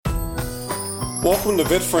Welcome to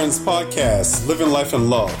VidFriends Podcast, Living Life in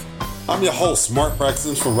Love. I'm your host, Mark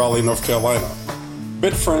Braxton from Raleigh, North Carolina.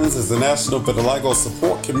 VidFriends is a national vitiligo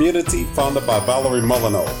support community founded by Valerie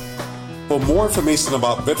Molyneux. For more information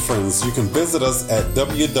about VidFriends, you can visit us at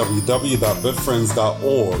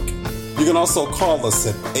www.vidfriends.org. You can also call us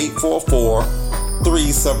at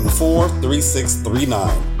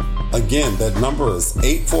 844-374-3639. Again, that number is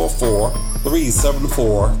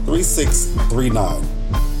 844-374-3639.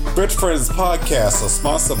 VidFriends Podcasts are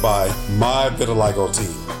sponsored by My Vitiligo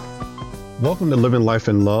Team. Welcome to Living Life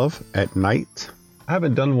in Love at Night. I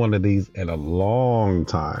haven't done one of these in a long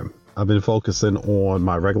time. I've been focusing on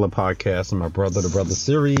my regular podcast and my Brother to Brother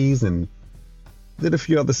series and did a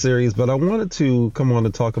few other series, but I wanted to come on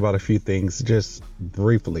and talk about a few things just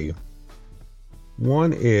briefly.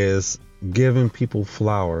 One is giving people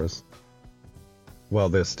flowers while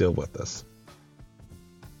they're still with us.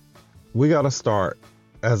 We got to start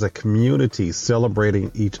as a community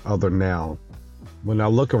celebrating each other now. When I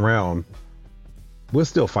look around, we're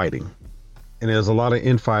still fighting. And there's a lot of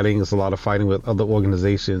infighting. There's a lot of fighting with other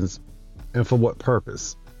organizations. And for what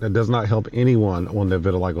purpose? That does not help anyone on their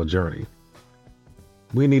vitiligo journey.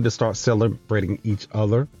 We need to start celebrating each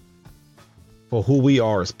other for who we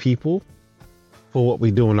are as people, for what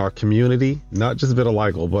we do in our community, not just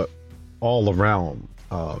vitiligo, but all around.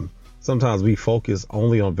 Sometimes we focus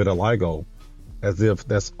only on vitiligo as if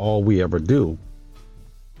that's all we ever do.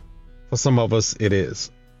 For some of us, it is.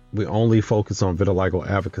 We only focus on vitiligo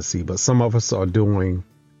advocacy, but some of us are doing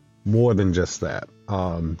more than just that.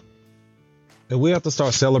 And we have to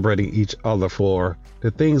start celebrating each other for the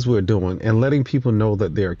things we're doing and letting people know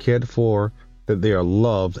that they're cared for, that they are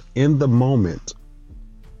loved in the moment.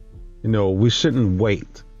 You know, we shouldn't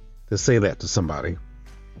wait to say that to somebody.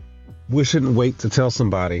 We shouldn't wait to tell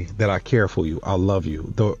somebody that I care for you, I love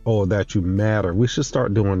you, or that you matter. We should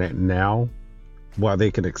start doing that now while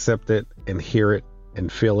they can accept it and hear it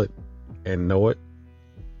and feel it and know it.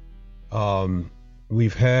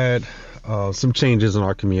 We've had some changes in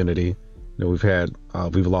our community. You know,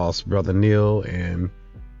 we've lost Brother Neil, and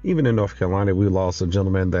even in North Carolina, we lost a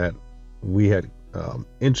gentleman that we had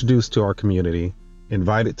introduced to our community,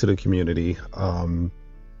 invited to the community.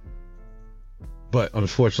 But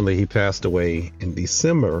unfortunately, he passed away in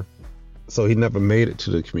December, so he never made it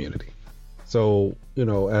to the community. So, you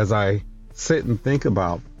know, as I sit and think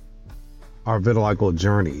about our vitiligo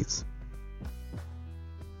journeys,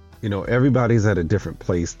 you know, everybody's at a different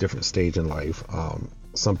place, different stage in life.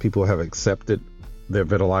 Some people have accepted their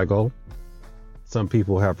vitiligo. Some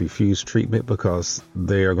people have refused treatment because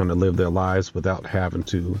they are going to live their lives without having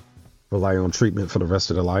to rely on treatment for the rest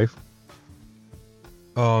of their life.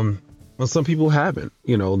 But some people haven't.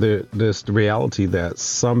 You know, there's the reality that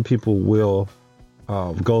some people will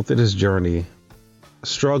go through this journey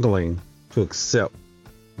struggling to accept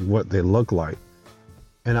what they look like.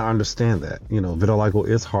 And I understand that. You know, vitiligo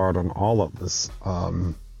is hard on all of us.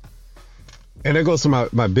 And that goes to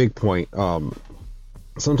my big point.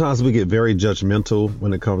 Sometimes we get very judgmental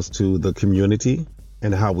when it comes to the community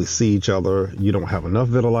and how we see each other. You don't have enough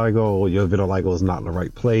vitiligo, or your vitiligo is not in the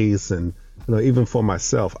right place. And you know, even for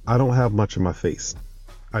myself, I don't have much on my face.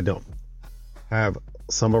 I don't. I have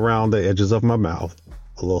some around the edges of my mouth,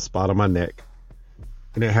 a little spot on my neck,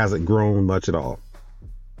 and it hasn't grown much at all.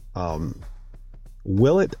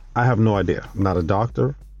 Will it? I have no idea. I'm not a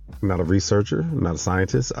doctor. I'm not a researcher. I'm not a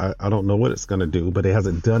scientist. I don't know what it's going to do, but it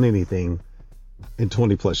hasn't done anything in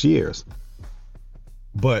 20 plus years.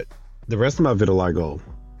 But the rest of my vitiligo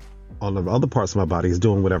on the other parts of my body is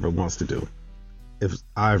doing whatever it wants to do. If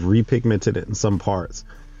I've repigmented it in some parts,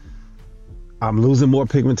 I'm losing more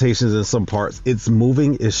pigmentations in some parts. It's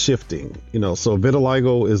moving, it's shifting, you know. So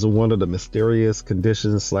vitiligo is one of the mysterious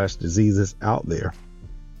conditions / diseases out there.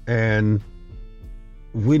 And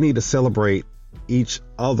we need to celebrate each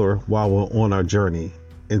other while we're on our journey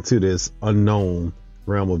into this unknown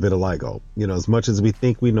realm of vitiligo. You know, as much as we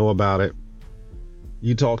think we know about it,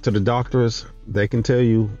 you talk to the doctors, they can tell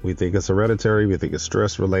you, we think it's hereditary, we think it's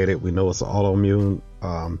stress related, we know it's an autoimmune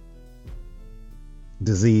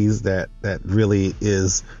disease that really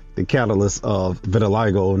is the catalyst of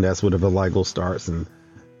vitiligo, and that's where the vitiligo starts.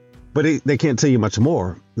 But they can't tell you much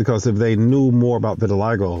more, because if they knew more about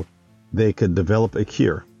vitiligo, they could develop a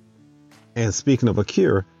cure. And speaking of a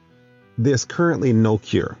cure, there's currently no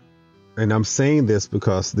cure. And I'm saying this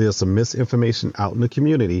because there's some misinformation out in the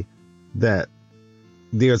community that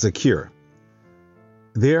there's a cure.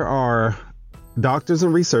 There are doctors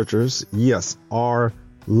and researchers, yes, are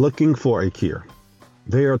looking for a cure.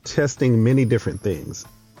 They are testing many different things,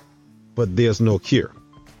 but there's no cure.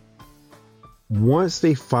 Once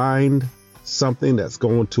they find something that's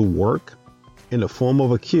going to work, in the form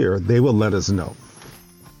of a cure, they will let us know.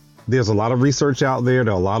 There's a lot of research out there.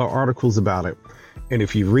 There are a lot of articles about it. And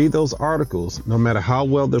if you read those articles, no matter how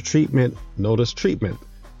well the treatment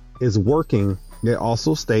is working, they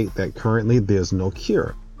also state that currently there's no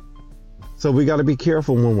cure. So we got to be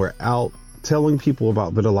careful when we're out telling people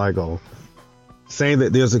about vitiligo, saying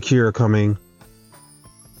that there's a cure coming.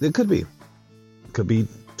 It could be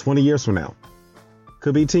 20 years from now,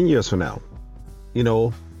 could be 10 years from now.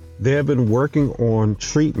 They have been working on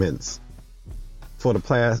treatments for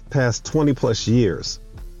the past 20 plus years.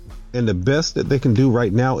 And the best that they can do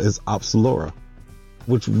right now is Opzelura,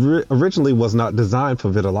 which originally was not designed for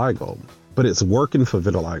vitiligo, but it's working for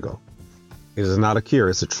vitiligo. It is not a cure,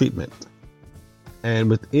 it's a treatment. And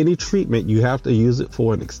with any treatment, you have to use it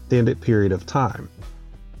for an extended period of time.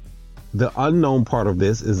 The unknown part of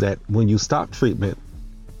this is that when you stop treatment,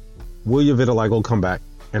 will your vitiligo come back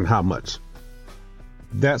and how much?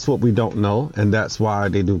 That's what we don't know. And that's why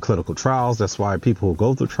they do clinical trials. That's why people who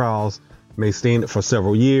go through trials may stay in it for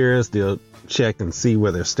several years. They'll check and see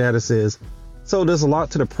where their status is. So there's a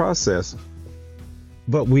lot to the process,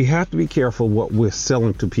 but we have to be careful what we're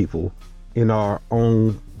selling to people in our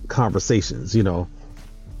own conversations. I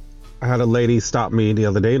had a lady stop me the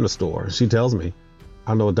other day in the store. She tells me,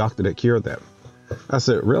 I know a doctor that cured that. I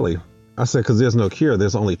said, really? I said, because there's no cure.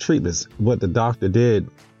 There's only treatments. What the doctor did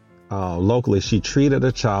locally, she treated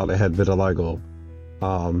a child that had vitiligo.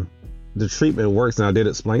 The treatment works. And I did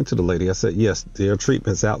explain to the lady, I said, yes, there are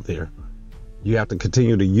treatments out there. You have to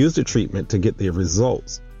continue to use the treatment to get the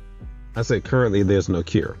results. I said, currently there's no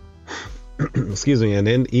cure. Excuse me. And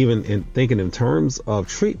then even in thinking in terms of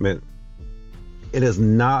treatment, it is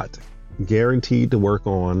not guaranteed to work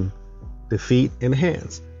on the feet and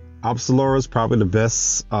hands. Opzelura is probably the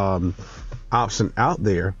best option out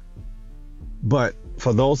there. But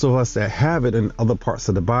for those of us that have it in other parts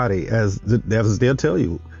of the body, as they'll tell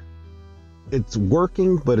you, it's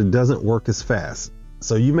working, but it doesn't work as fast.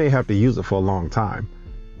 So you may have to use it for a long time.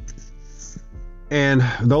 And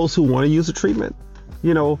those who want to use the treatment,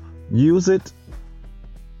 use it,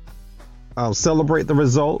 celebrate the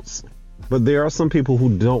results. But there are some people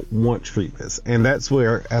who don't want treatments. And that's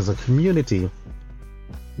where, as a community,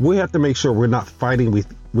 we have to make sure we're not fighting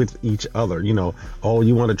with each other. Oh,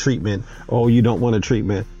 you want a treatment. Oh, you don't want a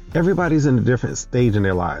treatment. Everybody's in a different stage in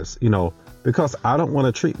their lives. Because I don't want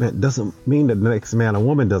a treatment doesn't mean that the next man or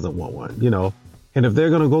woman doesn't want one, And if they're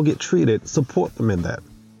going to go get treated, support them in that.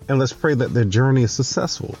 And let's pray that their journey is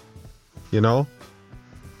successful,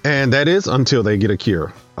 And that is until they get a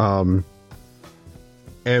cure. And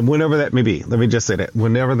whenever that may be, let me just say that,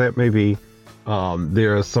 whenever that may be,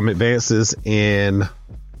 there are some advances in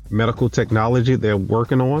medical technology they're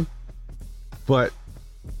working on. But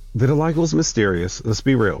vitiligo is mysterious. Let's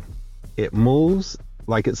be real. It moves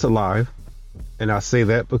like it's alive. And I say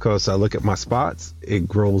that because I look at my spots. It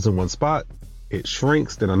grows in one spot. It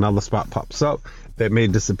shrinks. Then another spot pops up. That may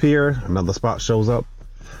disappear. Another spot shows up.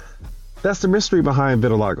 That's the mystery behind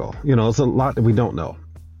vitiligo. It's a lot that we don't know.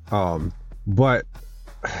 But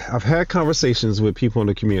I've had conversations with people in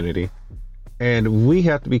the community, and we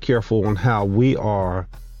have to be careful on how we are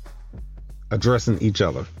addressing each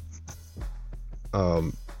other.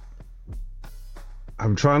 I'm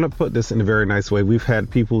trying to put this in a very nice way. We've had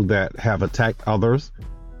people that have attacked others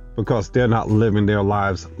because they're not living their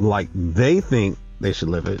lives like they think they should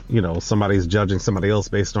live it. Somebody's judging somebody else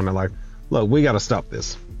based on their life. Look, we got to stop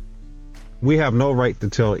this. We have no right to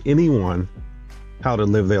tell anyone how to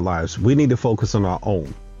live their lives. We need to focus on our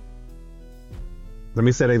own. Let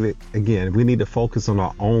me say that again. We need to focus on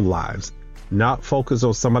our own lives, not focus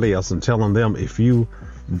on somebody else and telling them, if you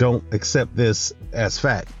don't accept this as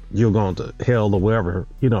fact, you're going to hell or wherever,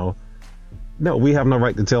 No, we have no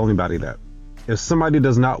right to tell anybody that. If somebody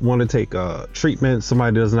does not want to take treatment,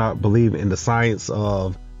 somebody does not believe in the science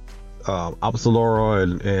of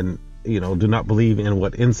Opzelura and do not believe in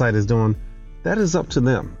what Insight is doing, that is up to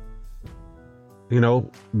them.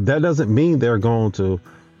 That doesn't mean they're going to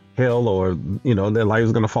hell or, their life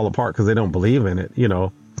is going to fall apart because they don't believe in it. We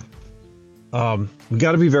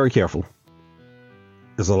got to be very careful.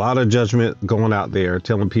 There's a lot of judgment going out there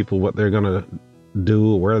telling people what they're going to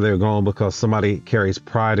do, where they're going, because somebody carries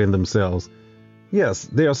pride in themselves. Yes,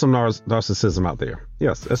 there's some narcissism out there.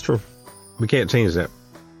 Yes, that's true. We can't change that.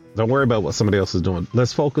 Don't worry about what somebody else is doing.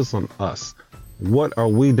 Let's focus on us. What are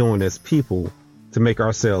we doing as people to make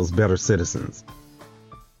ourselves better citizens?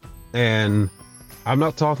 And I'm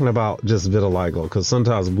not talking about just vitiligo, because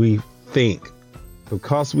sometimes we think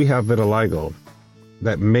because we have vitiligo,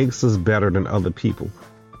 that makes us better than other people.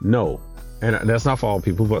 No. And that's not for all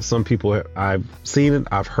people, but some people, I've seen it,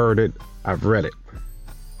 I've heard it, I've read it.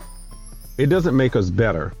 It doesn't make us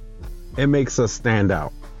better. It makes us stand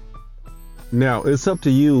out. Now, it's up to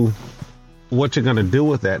you what you're going to do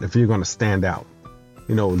with that if you're going to stand out.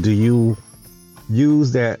 Do you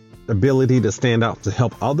use that ability to stand out to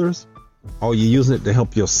help others? Or are you using it to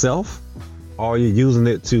help yourself? Or are you using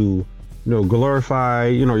it to, glorify,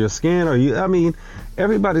 your skin?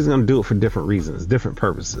 Everybody's going to do it for different reasons, different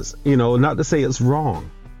purposes. Not to say it's wrong,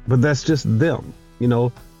 but that's just them,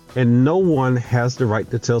 and no one has the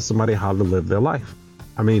right to tell somebody how to live their life.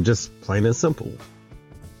 Just plain and simple.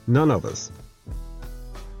 None of us.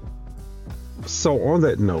 So on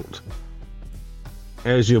that note,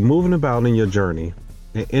 as you're moving about in your journey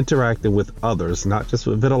and interacting with others, not just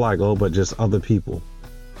with vitiligo, but just other people,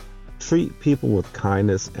 treat people with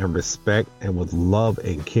kindness and respect and with love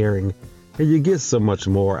and caring, and you get so much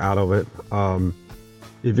more out of it.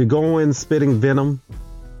 If you go in spitting venom,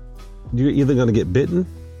 you're either going to get bitten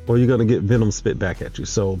or you're going to get venom spit back at you.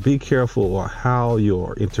 So be careful on how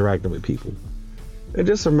you're interacting with people. And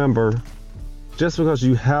just remember, just because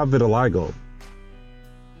you have vitiligo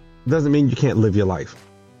doesn't mean you can't live your life.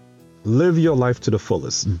 Live your life to the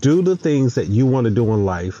fullest. Do the things that you want to do in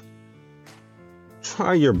life.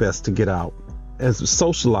 Try your best to get out and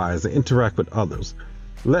socialize and interact with others.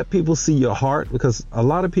 Let people see your heart, because a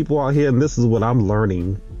lot of people out here, and this is what I'm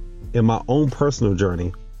learning in my own personal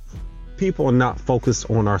journey, people are not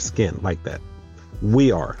focused on our skin like that.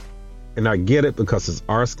 We are. And I get it, because it's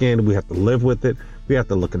our skin. We have to live with it. We have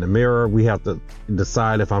to look in the mirror. We have to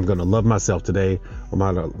decide if I'm going to love myself today or am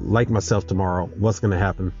I going to like myself tomorrow. What's going to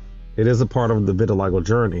happen? It is a part of the vitiligo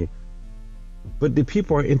journey. But the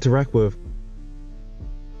people I interact with,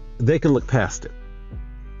 they can look past it.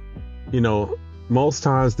 Most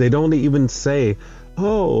times they don't even say,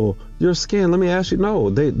 oh, your skin, let me ask you. No,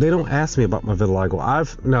 they don't ask me about my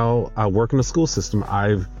vitiligo. I work in the school system.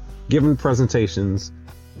 I've given presentations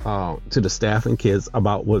to the staff and kids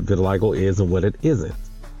about what vitiligo is and what it isn't.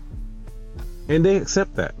 And they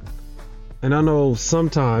accept that. And I know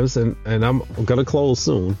sometimes, and I'm going to close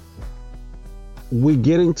soon, we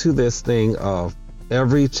get into this thing of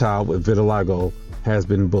every child with vitiligo has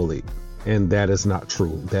been bullied. And that is not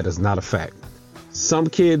true. That is not a fact. Some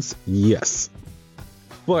kids, yes.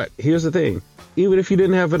 But here's the thing. Even if you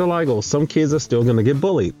didn't have vitiligo, some kids are still going to get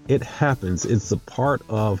bullied. It happens. It's a part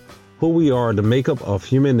of who we are, the makeup of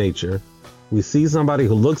human nature. We see somebody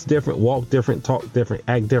who looks different, walk different, talk different,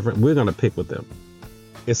 act different, we're going to pick with them.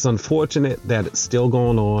 It's unfortunate that it's still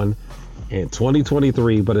going on in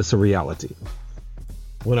 2023, but it's a reality.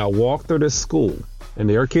 When I walk through this school, and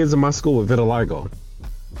there are kids in my school with vitiligo,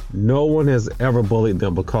 no one has ever bullied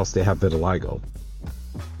them because they have vitiligo.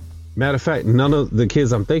 Matter of fact, none of the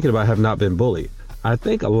kids I'm thinking about have not been bullied. I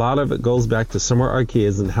think a lot of it goes back to some of our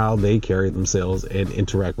kids and how they carry themselves and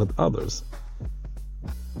interact with others.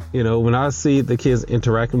 When I see the kids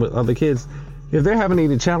interacting with other kids, if they're having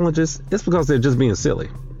any challenges, it's because they're just being silly.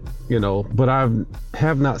 But I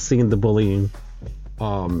have not seen the bullying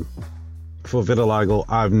for vitiligo.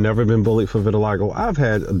 I've never been bullied for vitiligo. I've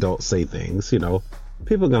had adults say things,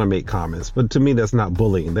 people are going to make comments, but to me, that's not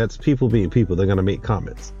bullying. That's people being people. They're going to make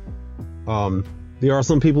comments. There are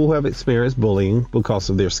some people who have experienced bullying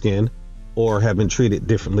because of their skin or have been treated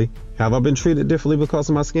differently. Have I been treated differently because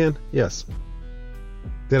of my skin? Yes.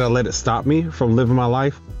 Did I let it stop me from living my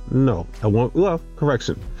life? No.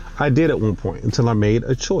 Correction. I did at one point until I made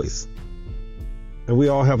a choice. And we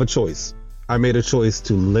all have a choice. I made a choice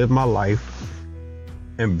to live my life,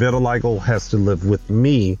 and vitiligo has to live with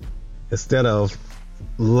me instead of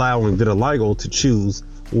allowing vitiligo to choose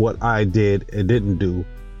what I did and didn't do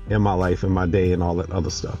in my life and my day and all that other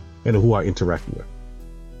stuff and who I interact with.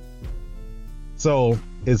 So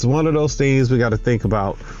it's one of those things we got to think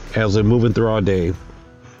about as we're moving through our day.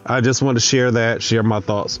 I just want to share my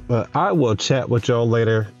thoughts, but I will chat with y'all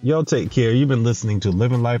later. Y'all take care. You've been listening to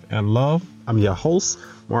Living Life and Love. I'm your host,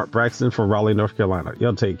 Mark Braxton from Raleigh, North Carolina.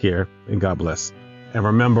 Y'all take care and God bless. And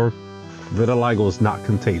remember, vitiligo is not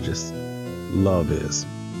contagious. Love is.